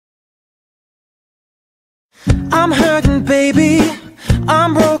I'm hurting, baby,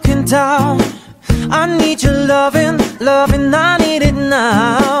 I'm broken down. I need your loving, loving, I need it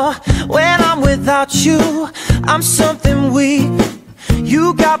now. When I'm without you, I'm something weak.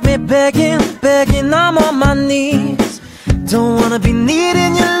 You got me begging, begging, I'm on my knees. Don't wanna be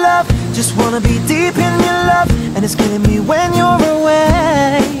needing your love, just wanna be deep in your love. And it's killing me when you're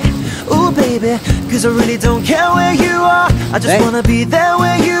away. Ooh baby, cause I really don't care where you are. I just wanna be there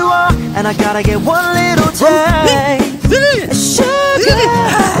where you are. And I gotta get one little taste. Sugar,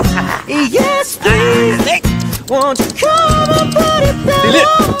 yes please. Won't you come and put it down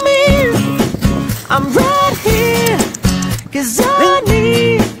on me? I'm right here, cause I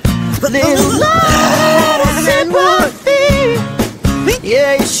need a little love and sympathy.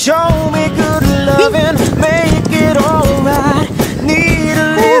 Yeah, you show me good loving, make it alright. Need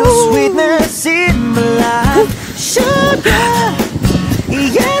a little sweetness in my life. Sugar,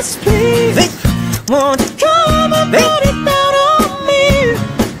 yes please. Won't you come and put it down on me?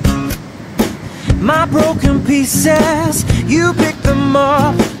 My broken pieces, you pick them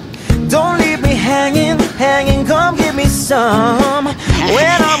up. Don't leave me hanging, hanging, come give me some.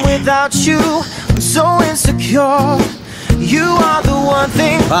 When I'm without you, I'm so insecure. You are the one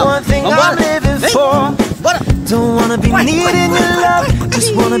thing I'm living for. Don't wanna be needing your love,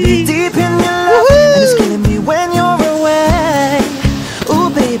 just wanna be deep in your love. And it's killing me when you're away. Ooh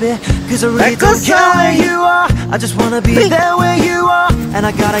baby, cause I really don't care where you are. I just wanna be there where you are. And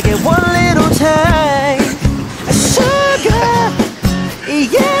I gotta get one little taste. Sugar,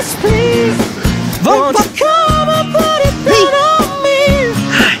 yes please. Won't you come and put it down on me?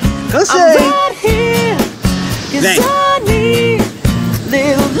 I'm right here, cause I need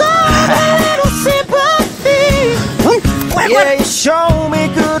little love and little sympathy. Yeah, you show me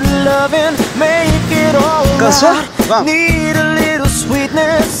good loving, make it alright. Need a little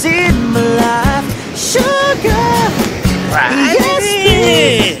sweetness in my life. Sugar, yes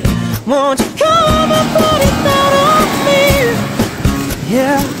please. Won't you come and put it down on me?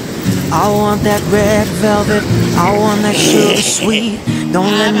 Yeah, I want that red velvet, I want that sugar sweet.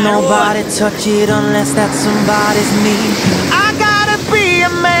 Don't let nobody touch it unless that somebody's me. I gotta be a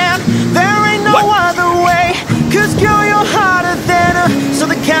man, there ain't no other way. Cause girl, you're hotter than a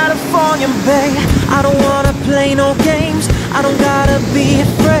Southern Californian bay. I don't wanna play no games, I don't gotta be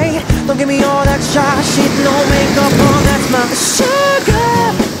afraid. Don't give me all that shy shit, no makeup on, that's my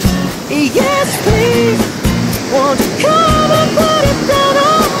sugar. Yes please, won't you come and put it down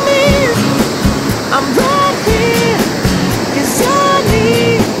on me? I'm right here, cause I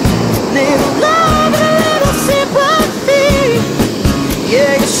need little love and a little sympathy.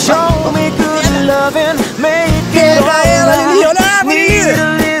 Yeah, you show me good loving, make it alright. Need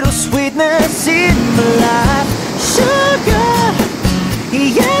a little sweetness in my life. Sugar,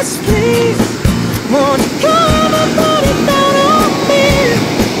 yes please. Won't you come and put it down on me?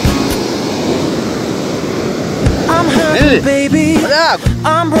 I'm hurting, baby,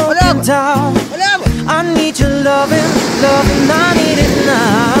 I'm broken down. I need your loving, loving, I need it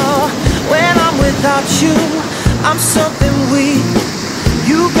now. When I'm without you, I'm something weak.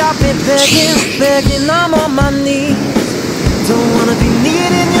 You got me begging, begging, I'm on my knees. Don't wanna be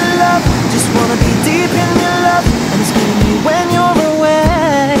needing your love, just wanna be deep in your love. And it's killing me when you're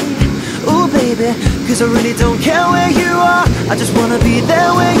away. Ooh baby, cause I really don't care where you are. I just wanna be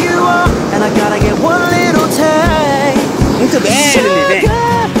there where you are. And I gotta get one little taste. Muito bem, Lili.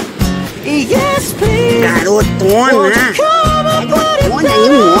 Yes please. Garotona. Garotona aí,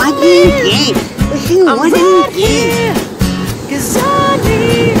 não morde ninguém. Você não morde ninguém. Cause I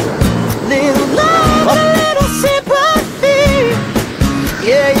need little love, a little sympathy.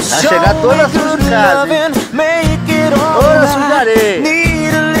 Yeah, you show me good loving, make it alright.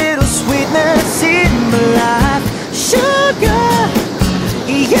 Need a little sweetness in my life. Sugar,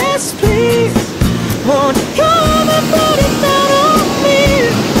 yes please. Won't you come and put it down on me?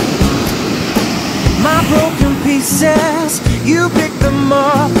 My broken pieces, you pick them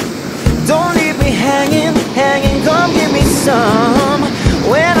up. Don't leave me hanging, hanging, come give me some.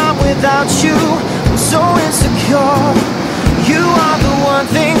 When I'm without you, I'm so insecure. You are the one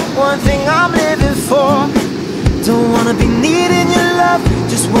thing I'm living for. Don't wanna be needing your love,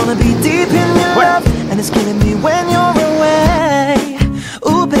 just wanna be deep in your love. And it's killing me when you're away.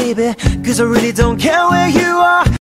 Ooh baby, cause I really don't care where you are.